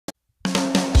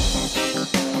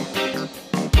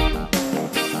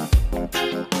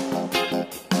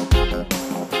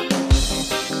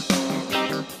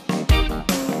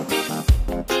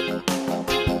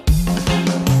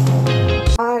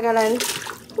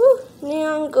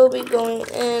neon goby going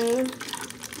in.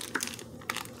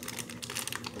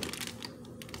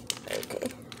 Okay,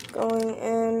 going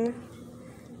in.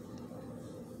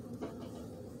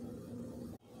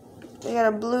 We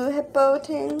got a blue hippo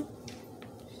tang.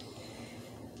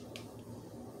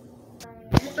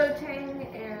 Hippo tang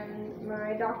and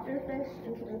my doctor fish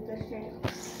into the fish tank.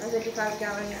 A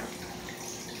 55-gallon now.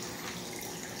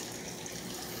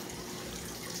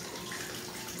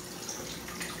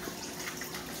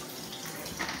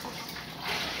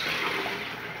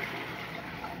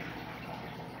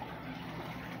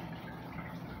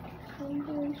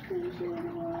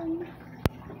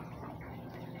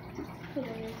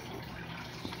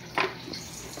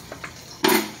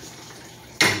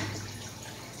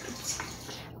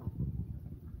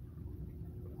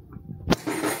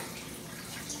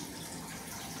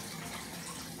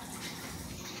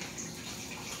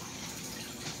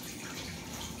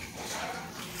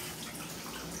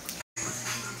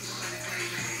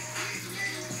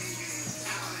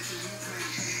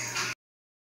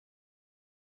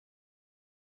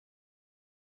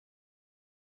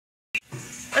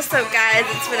 What's up, guys?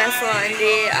 It's Vanessa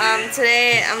Lundy.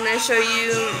 Today I'm going to show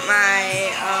you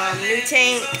my new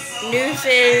tank, new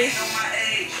fish,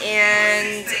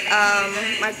 and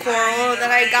my coral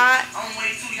that I got.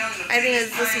 I think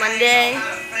it's this Monday,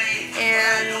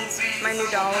 and my new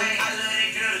dog.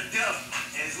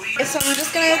 So I'm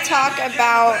just going to talk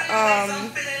about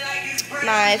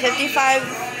my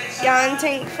 55-gallon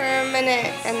tank for a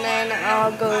minute, and then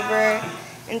I'll go over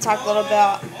and talk a little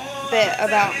bit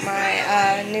about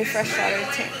my new freshwater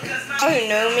tank. People who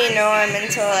know me know I'm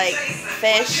into like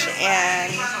fish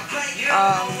and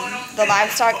the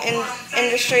livestock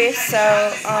industry. So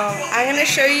I'm gonna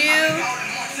show you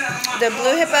the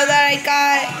blue hippo that I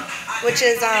got, which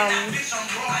is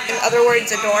in other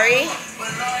words a dory,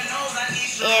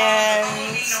 and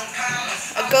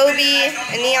a goby,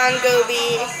 a neon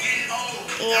goby,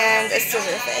 and a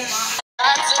silverfish.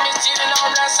 I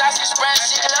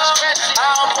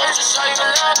don't put to show you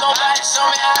love, nobody show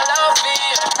me I love me.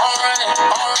 I'm running,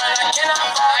 I cannot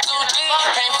fall too deep.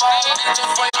 Can't fall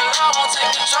just for your love, won't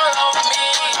take control over me.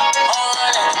 I'm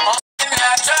running,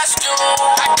 I trust you,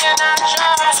 I cannot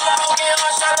trust. So don't get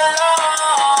on shot of love.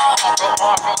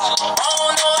 I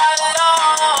don't know how to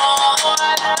love.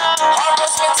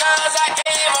 Heartbroken with times I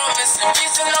gave up, missing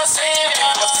pieces, no saving.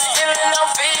 What's the feeling, no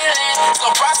feeling. It's no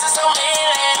process, no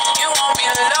healing. You won't be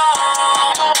alone.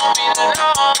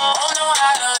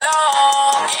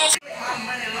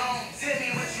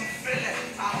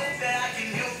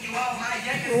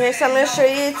 Okay, so I'm going to show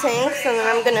you the tanks, and then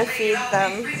I'm going to feed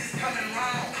them.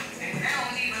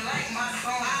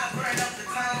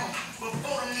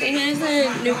 So here's the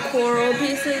new coral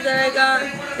pieces that I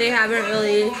got. They haven't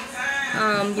really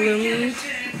bloomed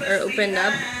or opened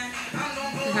up.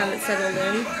 They haven't settled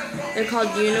in. They're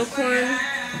called unicorn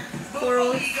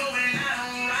corals.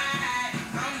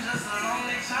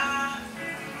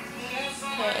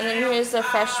 Okay, and then here's the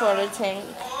freshwater tank.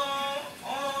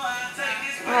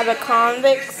 I have a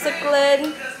convict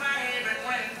cichlid,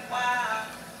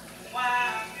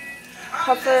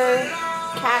 puffer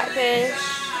catfish,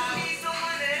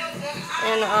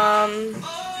 and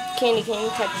candy cane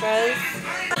tetras.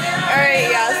 Alright,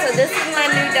 y'all, so this is my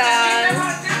new dog.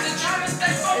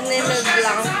 His name is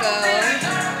Blanco.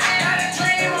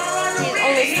 He's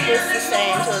only supposed to stay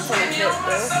until it's 25th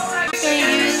though. I'm going to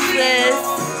use this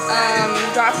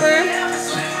dropper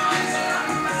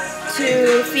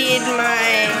to feed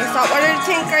my saltwater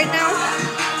tank right now.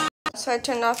 So I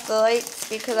turned off the lights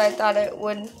because I thought it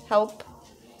would help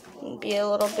and be a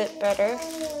little bit better.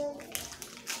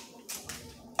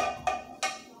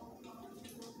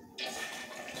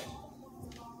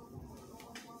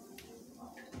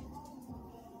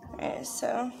 Alright,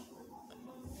 so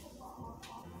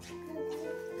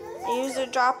I use a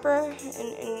dropper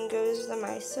and in goes the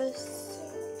mysis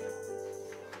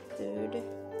food.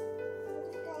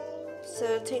 So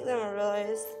it'll take them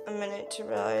a minute to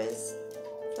realize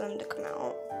for them to come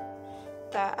out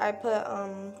that I put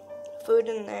food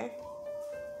in there.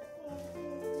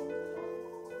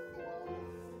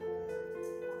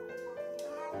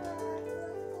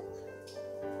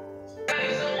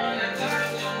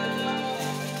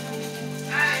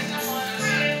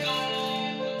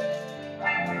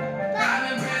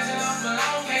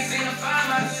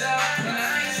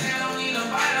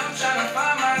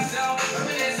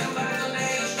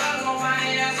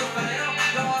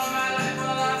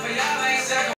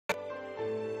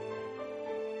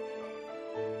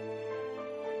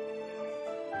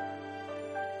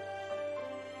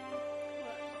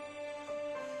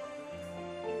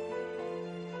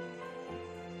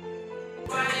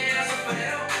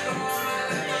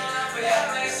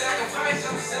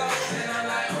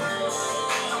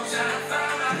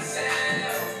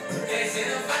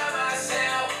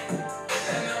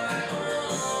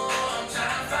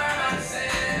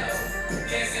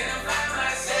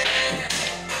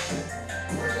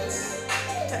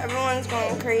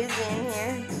 crazy in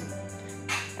here.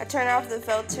 I turn off the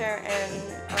filter and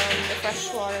the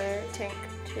freshwater tank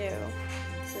too,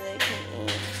 so they can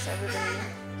eat. So everybody.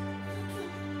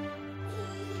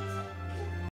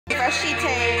 Freshie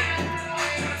tank.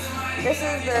 This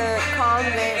is the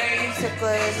convict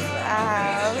cichlid I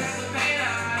have.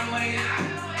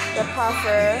 The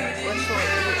puffer, which will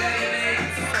eat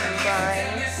some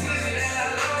brine.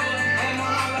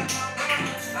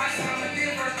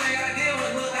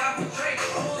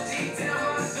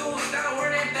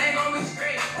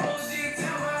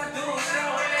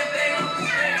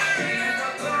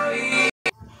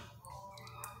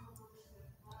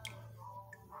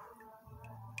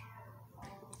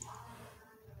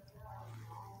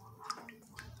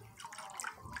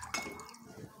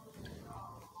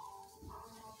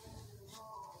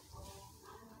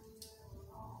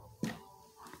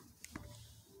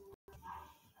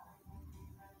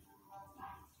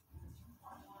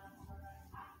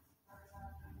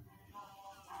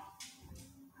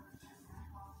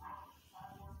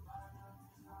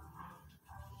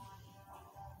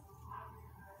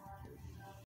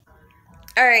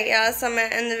 Alright, y'all, so I'm going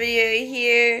to end the video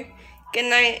here. Good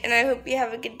night, and I hope you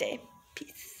have a good day.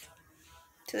 Peace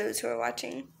to those who are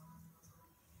watching.